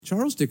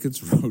Charles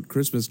Dickens wrote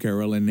Christmas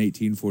Carol in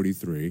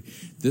 1843.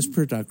 This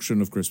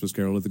production of Christmas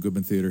Carol at the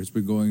Goodman Theatre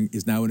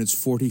is now in its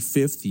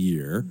 45th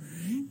year,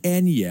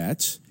 and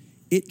yet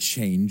it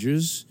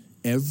changes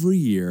every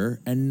year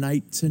and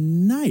night to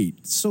night.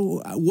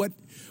 So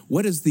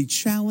what is the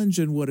challenge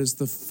and what is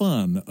the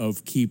fun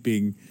of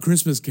keeping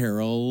Christmas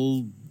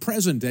Carol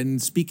present and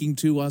speaking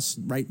to us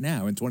right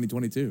now in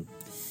 2022?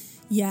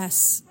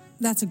 Yes,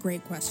 that's a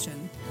great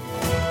question.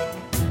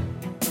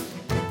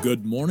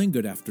 Good morning,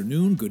 good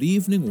afternoon, good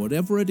evening,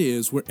 whatever it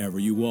is, wherever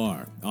you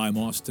are. I'm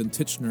Austin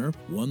Tichenor,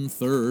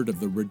 1/3 of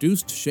the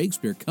Reduced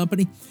Shakespeare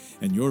Company,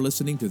 and you're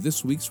listening to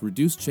this week's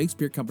Reduced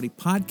Shakespeare Company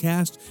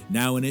podcast,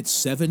 now in its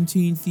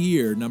 17th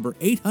year, number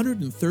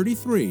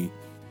 833.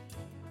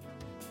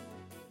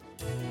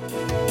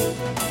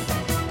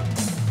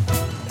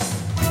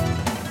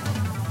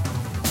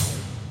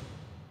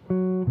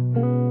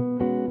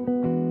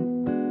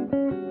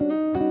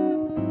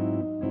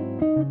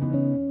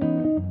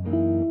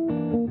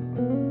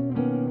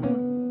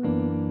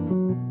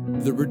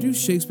 The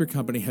Reduced Shakespeare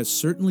Company has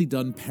certainly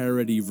done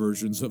parody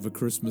versions of A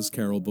Christmas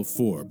Carol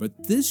before,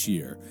 but this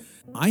year,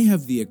 I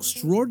have the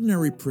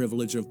extraordinary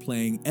privilege of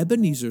playing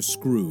Ebenezer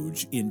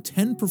Scrooge in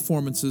 10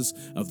 performances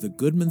of the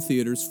Goodman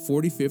Theatre's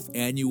 45th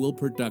annual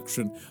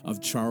production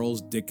of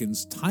Charles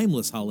Dickens'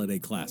 timeless holiday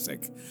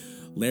classic.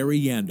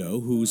 Larry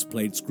Yando, who's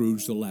played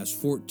Scrooge the last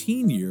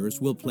 14 years,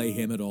 will play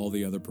him at all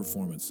the other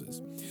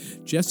performances.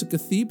 Jessica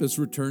Thebus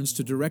returns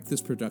to direct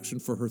this production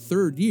for her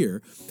 3rd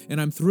year,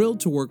 and I'm thrilled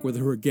to work with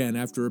her again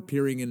after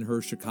appearing in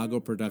her Chicago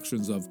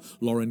productions of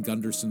Lauren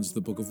Gunderson's The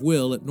Book of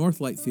Will at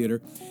Northlight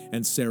Theater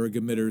and Sarah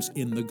Gemitter's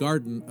In the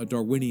Garden, a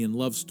Darwinian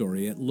love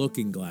story at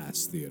Looking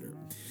Glass Theater.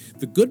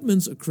 The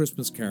Goodman's A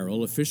Christmas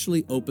Carol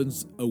officially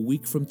opens a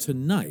week from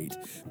tonight,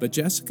 but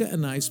Jessica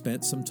and I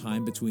spent some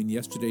time between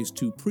yesterday's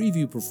 2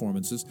 preview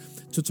performances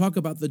to talk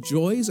about the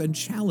joys and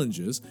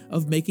challenges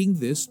of making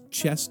this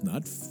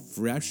chestnut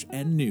fresh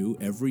and new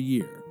every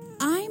year.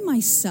 I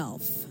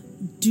myself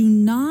do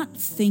not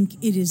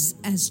think it is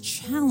as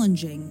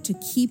challenging to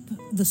keep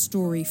the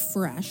story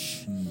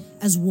fresh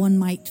as one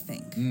might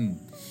think.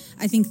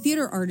 I think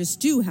theater artists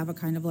do have a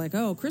kind of like,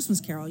 Christmas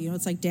Carol,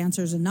 it's like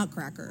Dancers and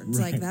Nutcracker. It's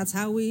like, that's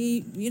how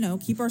we,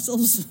 keep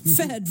ourselves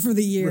fed for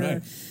the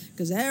year,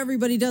 because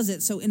everybody does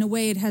it. So in a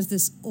way, it has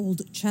this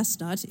old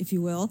chestnut, if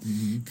you will,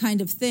 kind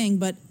of thing.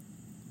 But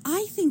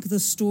I think the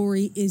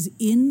story is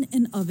in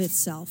and of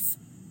itself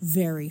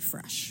very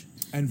fresh.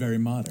 And very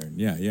modern,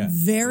 yeah.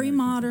 Very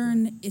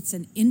modern. It's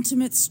an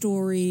intimate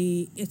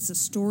story. It's a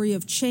story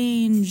of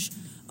change,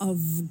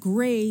 of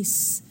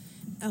grace,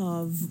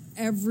 of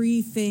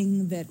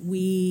everything that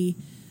we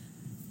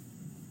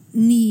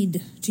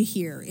need to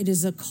hear. It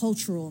is a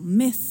cultural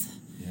myth.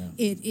 Yeah.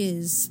 It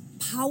is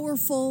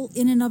powerful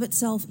in and of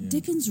itself. Yeah.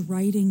 Dickens'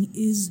 writing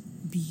is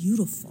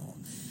beautiful.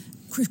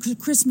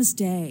 Christmas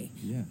Day,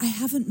 I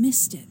haven't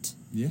missed it.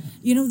 Yeah.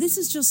 This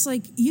is just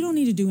like, you don't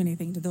need to do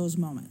anything to those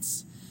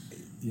moments.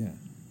 Yeah.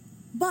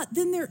 But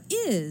then there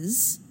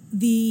is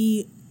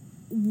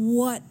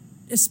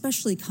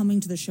especially coming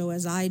to the show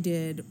as I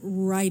did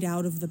right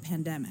out of the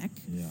pandemic,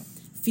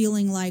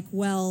 feeling like,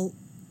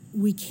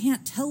 we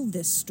can't tell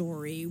this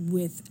story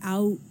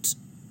without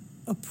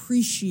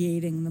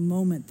appreciating the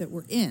moment that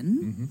we're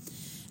in.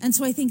 And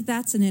so I think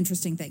that's an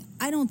interesting thing.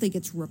 I don't think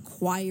it's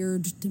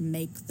required to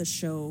make the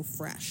show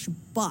fresh,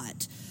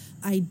 but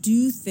I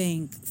do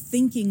think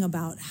thinking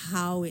about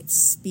how it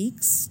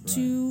speaks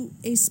to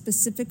a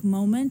specific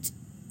moment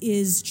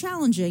is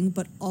challenging,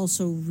 but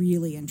also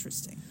really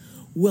interesting.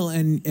 Well,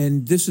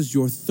 and this is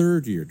your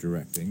 3rd year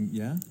directing,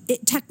 yeah?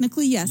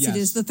 Technically, yes, it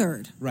is the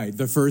 3rd. Right.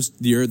 The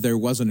first year there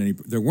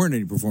weren't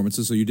any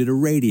performances, so you did a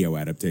radio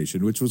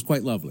adaptation, which was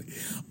quite lovely.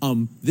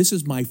 This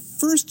is my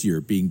 1st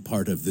year being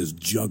part of this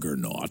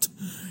juggernaut,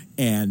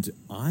 and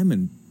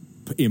I'm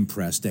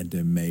impressed and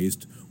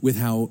amazed with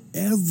how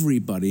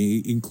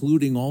everybody,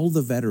 including all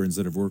the veterans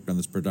that have worked on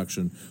this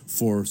production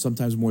for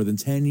sometimes more than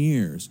 10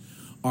 years,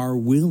 are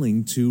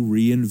willing to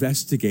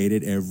reinvestigate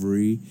it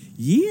every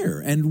year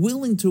and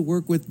willing to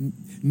work with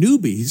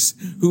newbies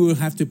who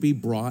have to be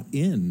brought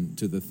in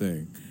to the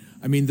thing.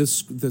 I mean, the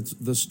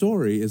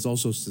story is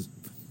also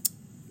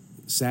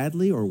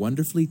sadly or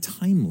wonderfully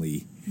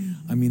timely.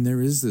 I mean,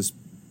 there is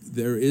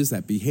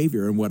that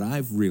behavior, and what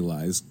I've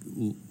realized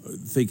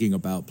thinking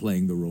about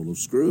playing the role of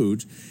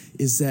Scrooge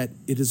is that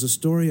it is a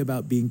story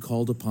about being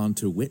called upon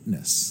to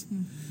witness.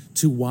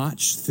 To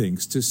watch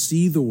things, to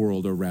see the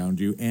world around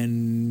you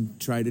and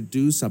try to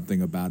do something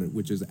about it,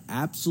 which is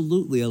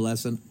absolutely a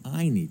lesson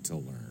I need to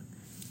learn.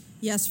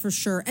 Yes, for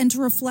sure. And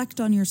to reflect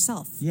on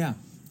yourself. Yeah.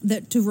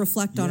 To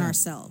reflect on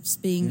ourselves.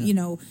 Being,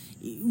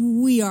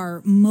 we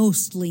are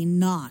mostly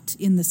not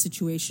in the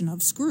situation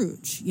of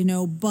Scrooge,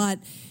 but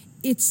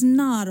it's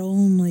not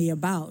only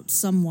about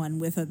someone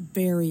with a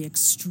very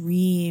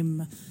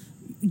extreme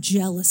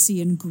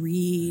jealousy and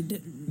greed,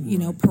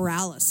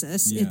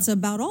 paralysis. Yeah. It's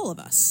about all of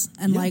us.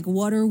 And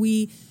what are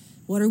we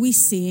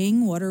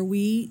seeing? What are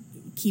we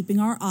keeping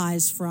our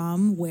eyes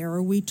from? Where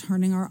are we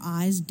turning our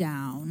eyes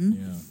down?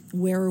 Yeah.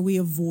 Where are we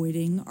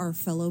avoiding our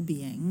fellow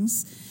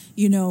beings?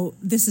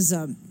 this is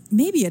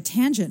maybe a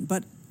tangent,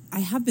 but I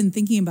have been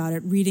thinking about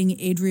it, reading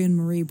Adrienne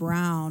Marie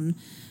Brown,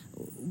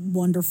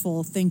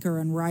 wonderful thinker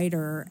and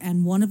writer,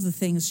 and one of the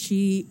things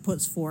she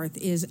puts forth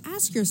is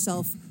ask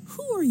yourself,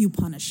 who are you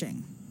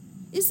punishing?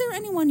 Is there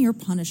anyone you're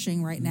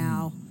punishing right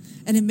now?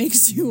 And it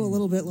makes you a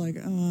little bit like,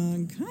 I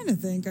kind of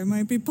think I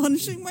might be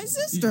punishing my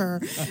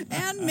sister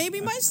and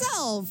maybe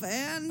myself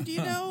and,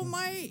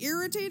 my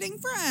irritating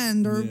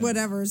friend or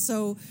whatever.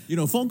 So,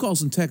 phone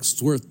calls and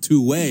texts worth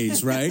two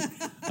ways, right?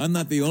 I'm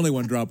not the only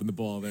one dropping the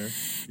ball there.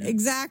 Yeah.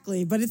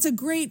 Exactly. But it's a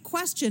great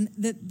question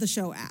that the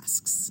show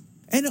asks.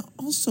 And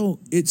also,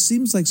 it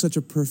seems like such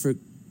a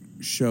perfect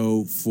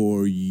show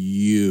for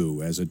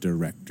you as a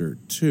director,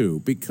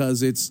 too,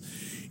 because it's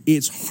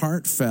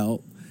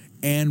heartfelt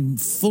and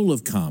full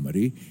of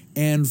comedy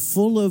and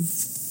full of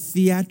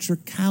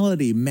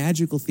theatricality,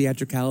 magical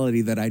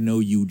theatricality that I know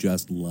you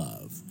just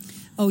love.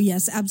 Oh,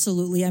 yes,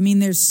 absolutely. I mean,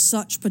 there's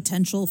such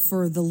potential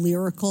for the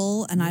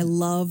lyrical, and I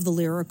love the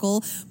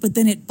lyrical, but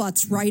then it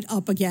butts right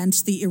up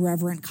against the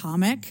irreverent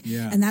comic.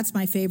 Yeah. And that's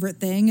my favorite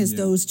thing, is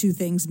those two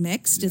things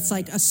mixed. Yeah. It's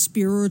like a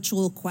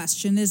spiritual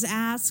question is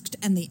asked,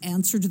 and the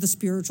answer to the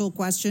spiritual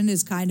question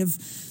is kind of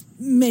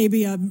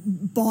maybe a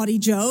bawdy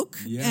joke,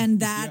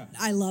 and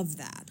I love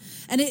that.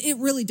 And it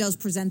really does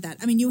present that.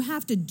 I mean, you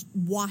have to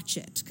watch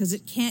it because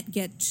it can't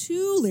get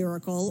too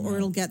lyrical or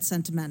it'll get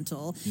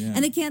sentimental,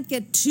 and it can't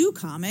get too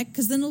comic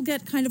because then it'll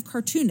get kind of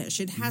cartoonish.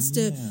 It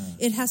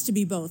has to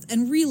be both,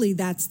 and really,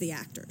 that's the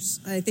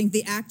actors. I think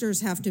the actors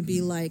have to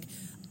be like,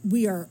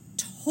 we are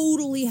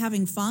totally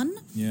having fun,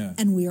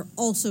 and we are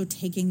also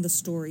taking the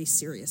story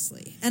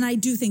seriously. And I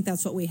do think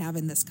that's what we have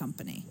in this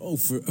company. Oh,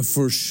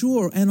 for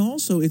sure. And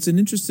also, it's an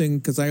interesting,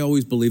 because I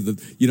always believe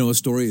that, a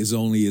story is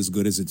only as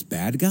good as its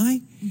bad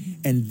guy.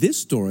 Mm-hmm. And this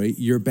story,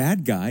 your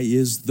bad guy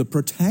is the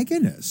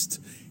protagonist.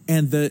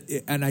 And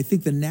I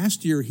think the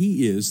nastier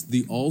he is,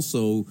 the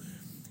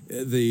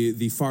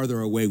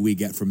farther away we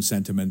get from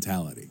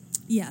sentimentality.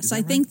 Yes,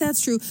 I think that's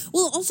true.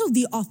 Well, also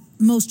the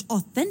most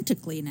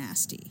authentically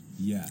nasty.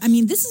 Yes. I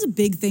mean, this is a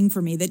big thing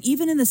for me, that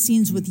even in the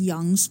scenes with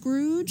young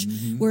Scrooge,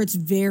 where it's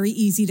very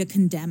easy to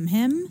condemn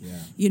him,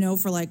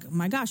 for like, oh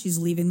my gosh, he's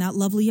leaving that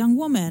lovely young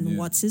woman. Yeah.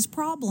 What's his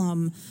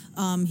problem?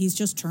 He's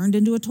just turned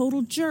into a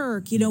total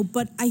jerk,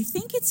 But I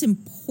think it's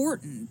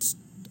important,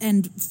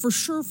 and for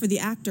sure for the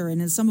actor,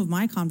 and in some of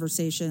my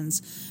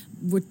conversations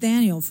with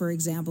Daniel, for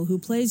example, who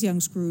plays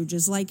young Scrooge,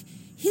 is like,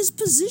 his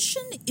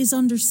position is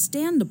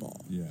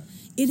understandable. Yeah.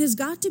 It has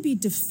got to be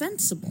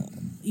defensible,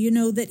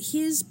 that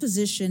his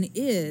position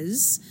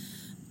is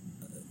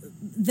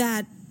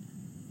that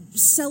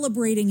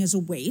celebrating is a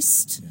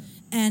waste,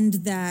 and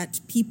that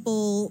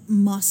people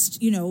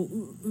must,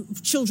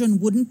 children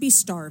wouldn't be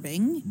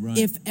starving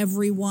if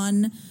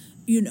everyone,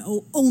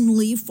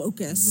 only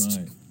focused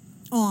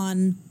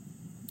on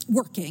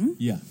working.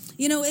 Yeah.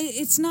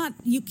 It's not,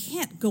 you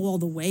can't go all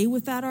the way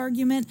with that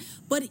argument,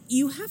 but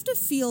you have to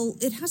feel,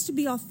 it has to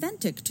be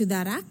authentic to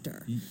that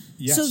actor.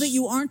 Yes. So that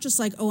you aren't just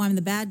like, oh, I'm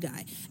the bad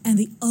guy. And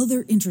the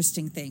other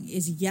interesting thing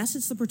is, yes,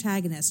 it's the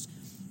protagonist,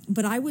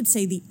 but I would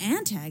say the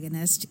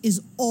antagonist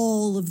is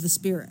all of the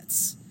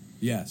spirits.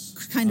 Yes.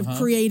 Kind of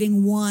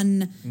creating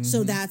one,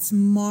 so that's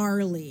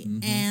Marley,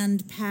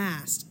 and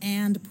past,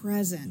 and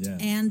present,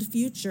 and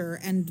future,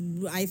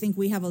 and I think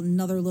we have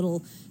another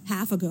little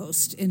half a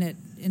ghost in it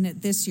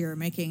this year,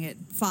 making it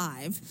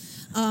 5,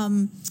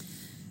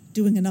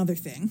 doing another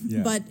thing.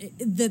 Yeah. But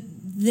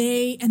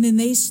they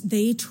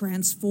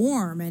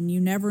transform, and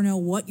you never know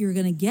what you're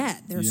going to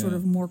get. They're sort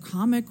of more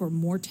comic or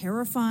more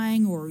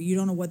terrifying, or you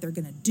don't know what they're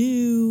going to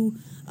do.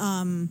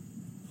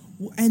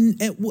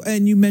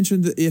 And you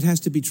mentioned that it has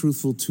to be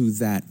truthful to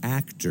that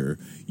actor.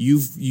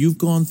 You've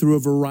gone through a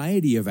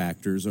variety of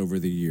actors over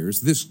the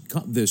years.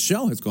 This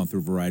show has gone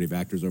through a variety of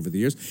actors over the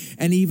years,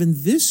 and even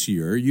this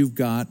year you've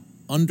got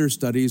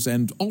understudies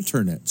and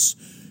alternates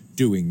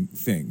doing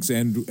things,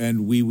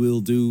 and we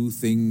will do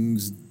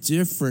things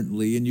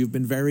differently. And you've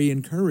been very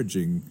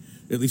encouraging,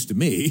 at least to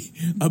me,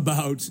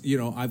 about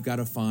I've got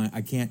to find.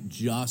 I can't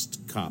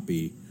just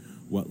copy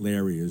what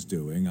Larry is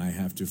doing. I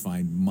have to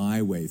find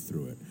my way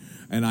through it.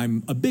 And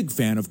I'm a big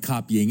fan of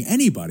copying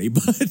anybody,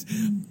 but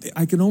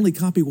I can only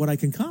copy what I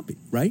can copy,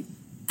 right?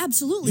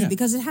 Absolutely,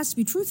 because it has to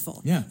be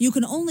truthful. Yeah. You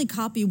can only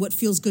copy what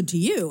feels good to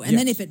you. And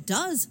then if it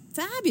does,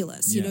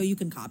 fabulous. You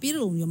can copy it,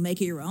 and you'll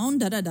make it your own,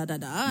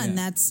 da-da-da-da-da. And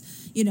that's,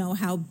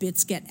 how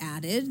bits get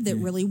added that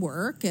really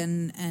work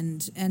and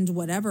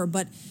whatever.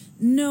 But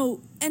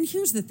no, and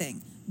here's the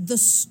thing. The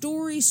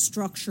story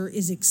structure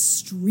is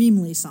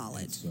extremely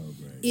solid. That's so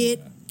great.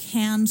 It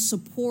can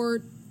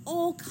support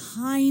all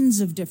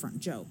kinds of different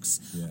jokes,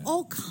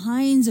 all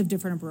kinds of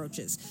different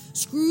approaches.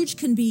 Scrooge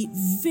can be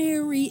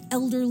very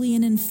elderly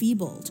and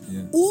enfeebled,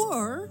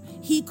 or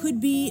he could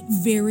be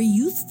very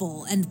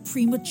youthful and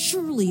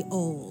prematurely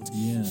old.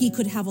 Yeah. He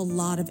could have a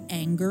lot of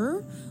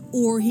anger,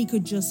 or he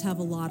could just have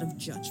a lot of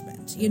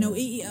judgment.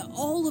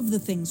 All of the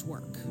things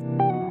work.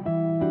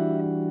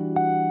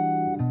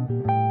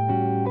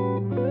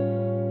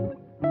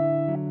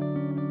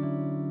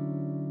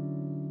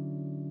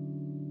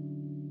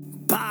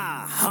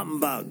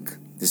 Humbug!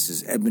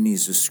 This is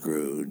Ebenezer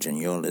Scrooge, and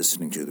you're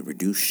listening to the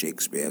Reduced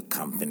Shakespeare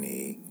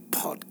Company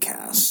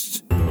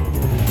podcast.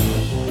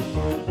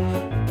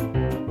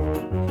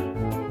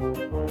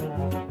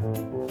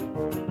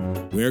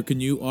 Where can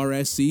you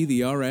RSC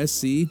the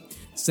RSC?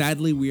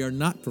 Sadly, we are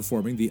not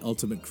performing the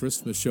Ultimate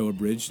Christmas Show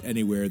Abridged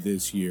anywhere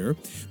this year,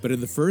 but in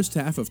the first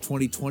half of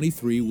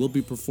 2023, we'll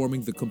be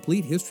performing the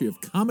complete history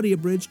of comedy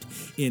abridged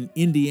in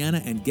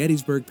Indiana and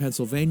Gettysburg,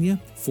 Pennsylvania,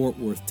 Fort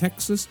Worth,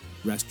 Texas,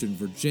 Reston,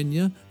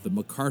 Virginia, the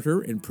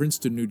McCarter in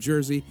Princeton, New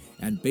Jersey,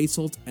 and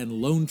Basalt and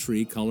Lone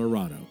Tree,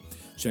 Colorado.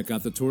 Check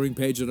out the touring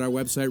page at our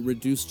website,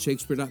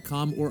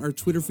 reducedshakespeare.com, or our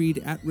Twitter feed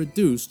at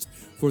Reduced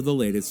for the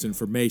latest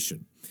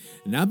information.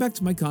 And now back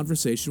to my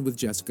conversation with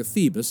Jessica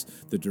Thebus,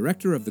 the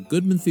director of the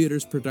Goodman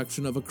Theatre's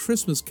production of A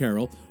Christmas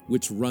Carol,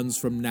 which runs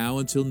from now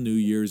until New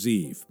Year's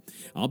Eve.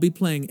 I'll be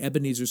playing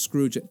Ebenezer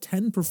Scrooge at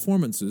 10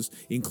 performances,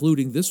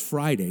 including this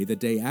Friday, the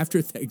day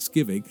after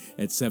Thanksgiving,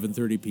 at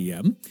 7:30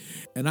 p.m.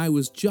 And I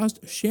was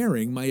just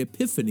sharing my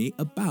epiphany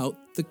about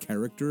the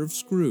character of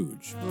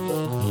Scrooge.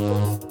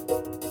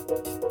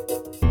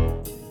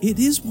 It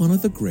is one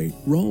of the great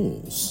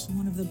roles.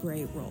 One of the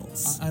great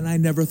roles. And I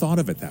never thought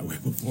of it that way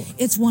before.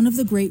 It's one of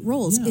the great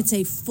roles. Yeah. It's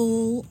a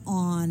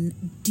full-on,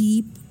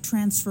 deep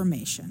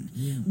transformation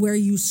where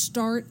you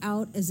start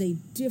out as a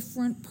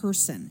different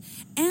person.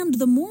 And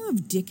the more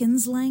of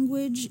Dickens'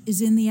 language is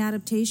in the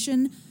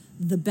adaptation,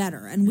 the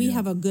better. And we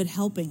have a good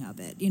helping of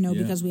it,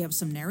 because we have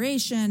some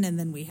narration and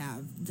then we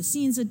have the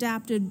scenes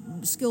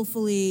adapted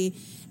skillfully.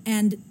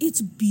 And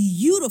it's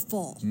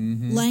beautiful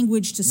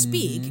language to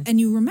speak. And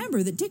you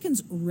remember that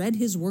Dickens read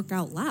his work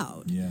out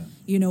loud. Yeah.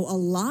 A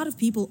lot of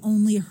people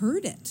only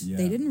heard it. Yeah.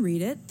 They didn't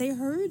read it, they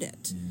heard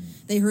it.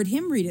 They heard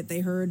him read it,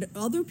 they heard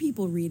other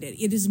people read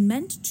it. It is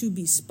meant to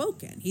be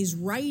spoken. He's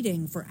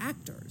writing for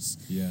actors.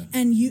 Yeah.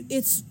 And you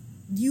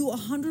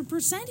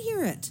 100%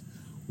 hear it.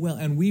 Well,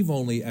 and we've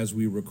only had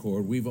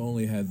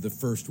the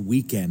first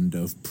weekend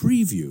of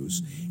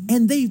previews,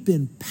 and they've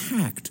been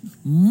packed,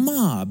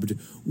 mobbed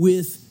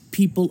with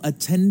people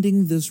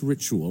attending this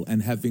ritual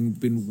and having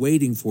been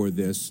waiting for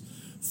this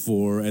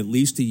for at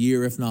least a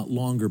year, if not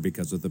longer,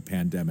 because of the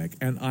pandemic.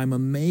 And I'm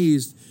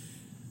amazed.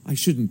 I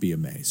shouldn't be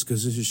amazed,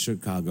 because this is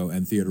Chicago,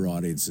 and theater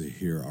audiences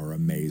here are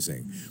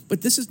amazing.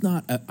 But this is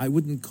not, I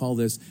wouldn't call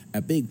this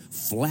a big,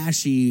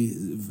 flashy,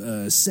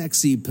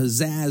 sexy,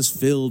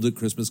 pizzazz-filled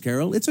Christmas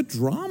Carol. It's a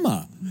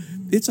drama.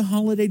 It's a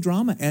holiday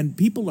drama, and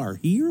people are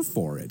here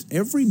for it,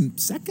 every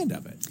second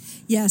of it.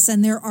 Yes,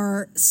 and there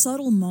are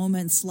subtle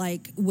moments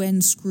like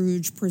when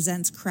Scrooge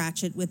presents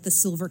Cratchit with the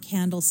silver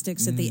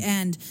candlesticks at the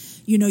end.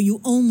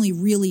 You only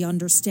really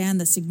understand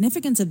the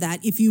significance of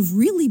that if you've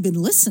really been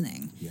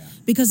listening. Yeah.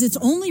 Because it's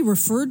only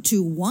referred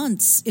to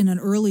once in an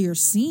earlier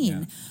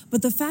scene. Yeah.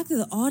 But the fact that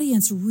the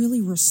audience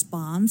really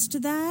responds to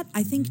that,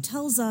 I think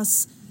tells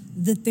us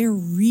that they're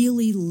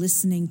really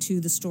listening to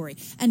the story.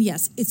 And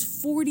yes, it's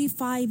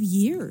 45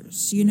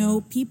 years.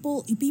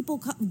 People,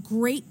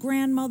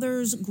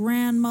 great-grandmothers,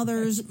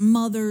 grandmothers,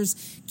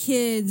 mothers,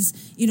 kids,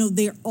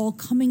 they're all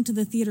coming to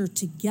the theater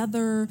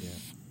together. Yeah.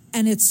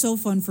 And it's so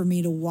fun for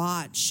me to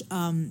watch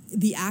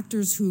the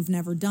actors who've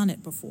never done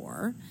it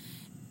before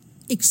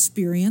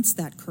experience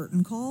that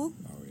curtain call.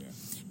 Oh, yeah.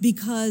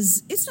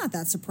 Because it's not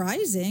that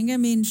surprising. I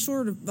mean,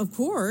 short of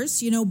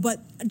course, but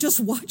just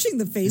watching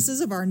the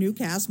faces of our new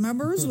cast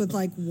members with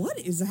what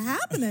is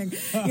happening?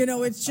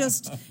 It's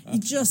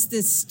just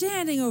this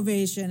standing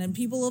ovation and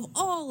people of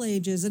all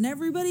ages and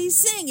everybody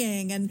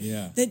singing and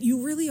that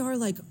you really are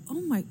like,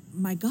 oh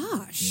my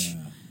gosh.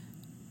 Yeah.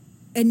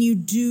 And you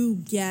do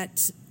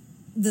get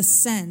the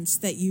sense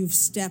that you've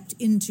stepped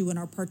into and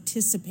are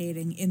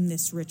participating in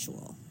this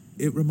ritual.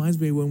 It reminds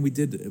me when we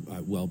did,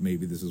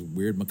 maybe this is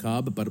weird,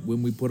 macabre, but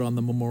when we put on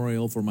the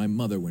memorial for my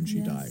mother when she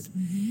died.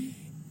 Mm-hmm.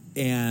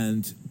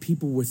 And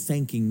people were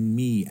thanking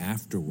me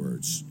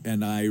afterwards.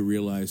 And I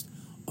realized,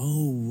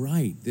 oh,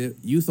 right,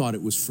 you thought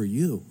it was for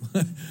you.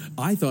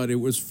 I thought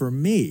it was for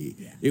me.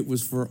 Yeah. It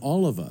was for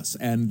all of us.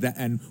 And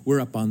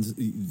we're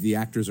the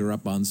actors are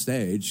up on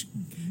stage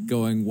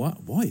going,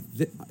 what? Boy,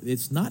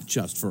 it's not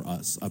just for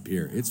us up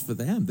here. It's for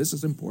them. This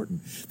is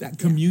important. That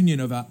communion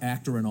of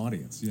actor and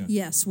audience. Yeah.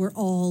 Yes, we're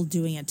all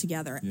doing it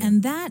together. Yeah.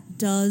 And that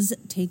does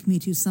take me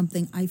to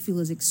something I feel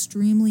is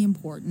extremely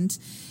important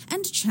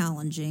and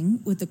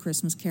challenging with the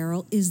Christmas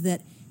Carol is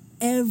that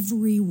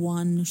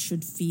everyone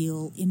should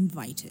feel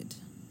invited.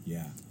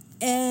 Yeah.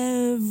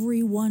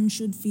 Everyone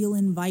should feel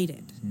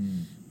invited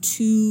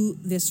to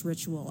this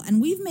ritual.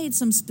 And we've made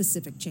some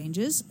specific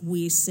changes.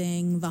 We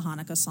sing the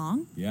Hanukkah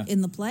song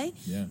in the play.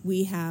 Yeah.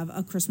 We have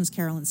a Christmas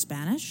Carol in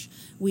Spanish.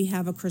 We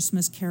have a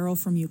Christmas Carol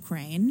from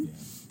Ukraine.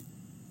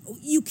 Yeah.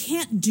 You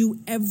can't do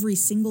every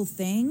single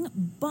thing,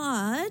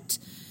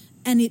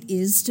 and it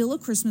is still a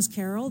Christmas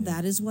Carol. Yeah.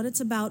 That is what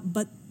it's about.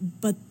 But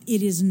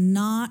it is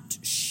not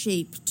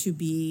shaped to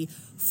be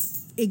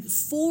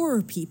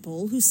for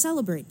people who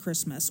celebrate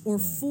Christmas or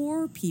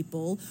for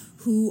people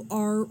who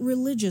are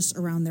religious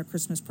around their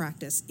Christmas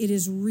practice. It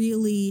is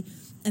really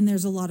And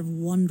there's a lot of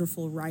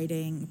wonderful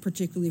writing,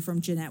 particularly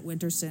from Jeanette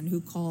Winterson, who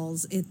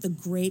calls it the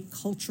great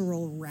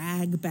cultural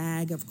rag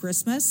bag of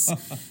Christmas.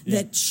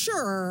 That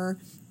sure,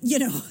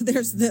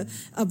 there's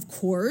of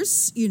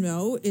course,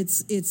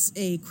 it's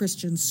a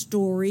Christian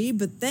story,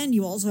 but then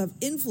you also have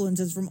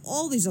influences from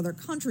all these other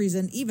countries,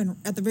 and even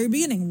at the very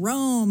beginning,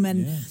 Rome,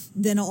 and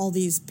then all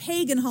these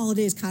pagan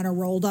holidays kind of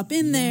rolled up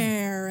in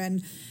there,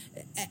 and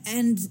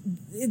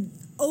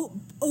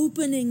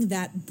opening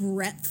that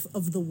breadth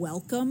of the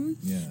welcome,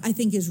 I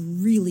think, is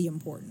really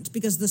important,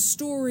 because the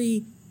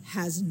story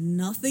has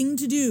nothing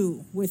to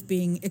do with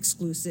being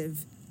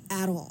exclusive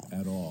at all.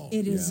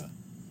 It is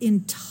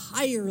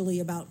entirely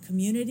about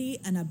community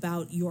and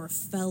about your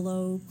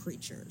fellow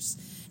creatures.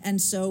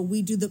 And so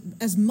we do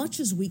as much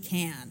as we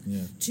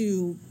can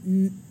to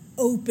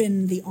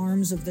open the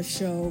arms of the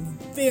show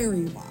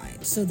very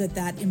wide so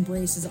that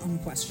embrace is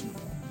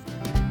unquestionable.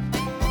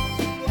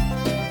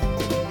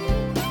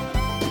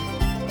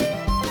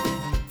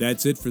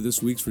 That's it for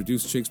this week's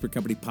Reduced Shakespeare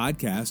Company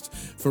podcast.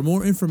 For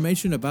more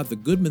information about the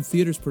Goodman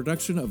Theatre's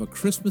production of A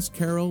Christmas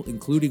Carol,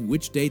 including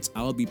which dates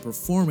I'll be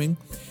performing,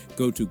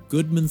 go to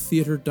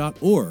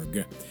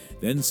goodmantheatre.org.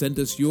 Then send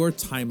us your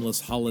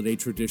timeless holiday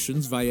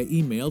traditions via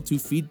email to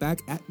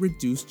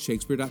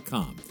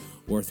feedback@reducedshakespeare.com,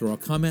 or throw a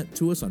comment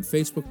to us on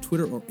Facebook,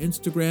 Twitter, or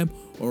Instagram,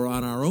 or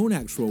on our own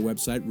actual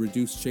website,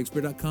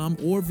 reducedshakespeare.com,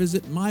 or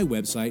visit my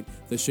website,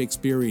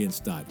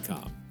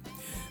 theshakespeareans.com.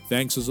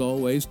 Thanks, as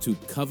always, to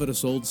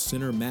covetous old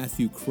sinner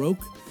Matthew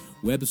Croak,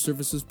 web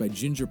services by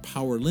Ginger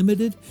Power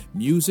Limited,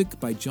 music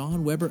by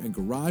John Weber and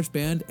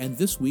GarageBand, and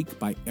this week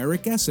by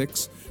Eric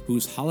Essex,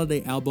 whose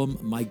holiday album,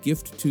 My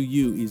Gift to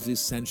You, is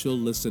essential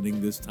listening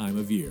this time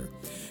of year.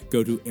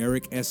 Go to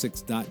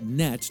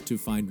ericessex.net to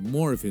find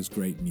more of his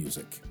great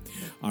music.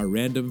 Our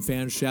random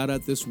fan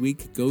shout-out this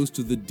week goes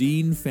to the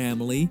Dean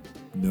family.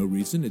 No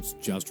reason, it's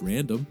just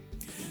random.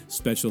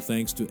 Special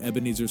thanks to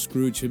Ebenezer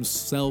Scrooge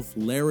himself,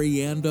 Larry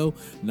Yando,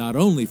 not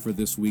only for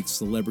this week's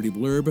celebrity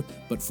blurb,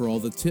 but for all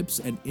the tips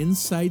and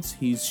insights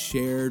he's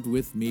shared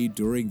with me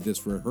during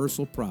this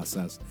rehearsal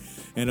process.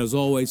 And as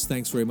always,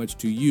 thanks very much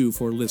to you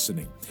for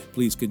listening.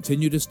 Please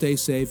continue to stay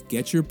safe,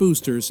 get your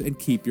boosters, and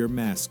keep your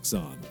masks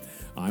on.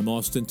 I'm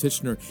Austin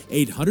Tichenor,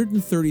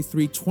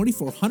 833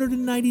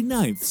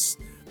 2499ths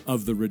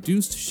of the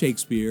Reduced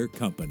Shakespeare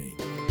Company.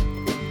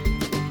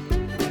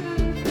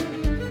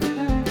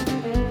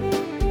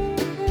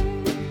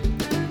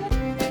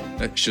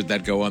 Should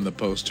that go on the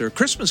poster?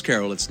 Christmas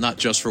Carol, it's not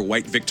just for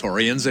white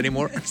Victorians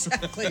anymore.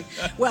 Exactly.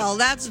 Well,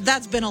 that's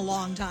been a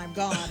long time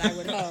gone, I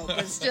would hope,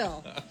 but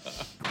still.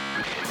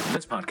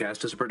 This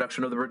podcast is a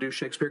production of the Reduced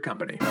Shakespeare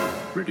Company,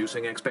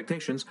 reducing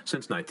expectations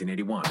since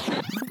 1981.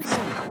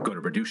 Go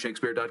to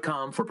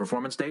reducedshakespeare.com for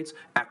performance dates,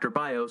 actor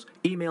bios,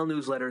 email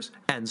newsletters,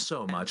 and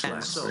so much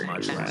less.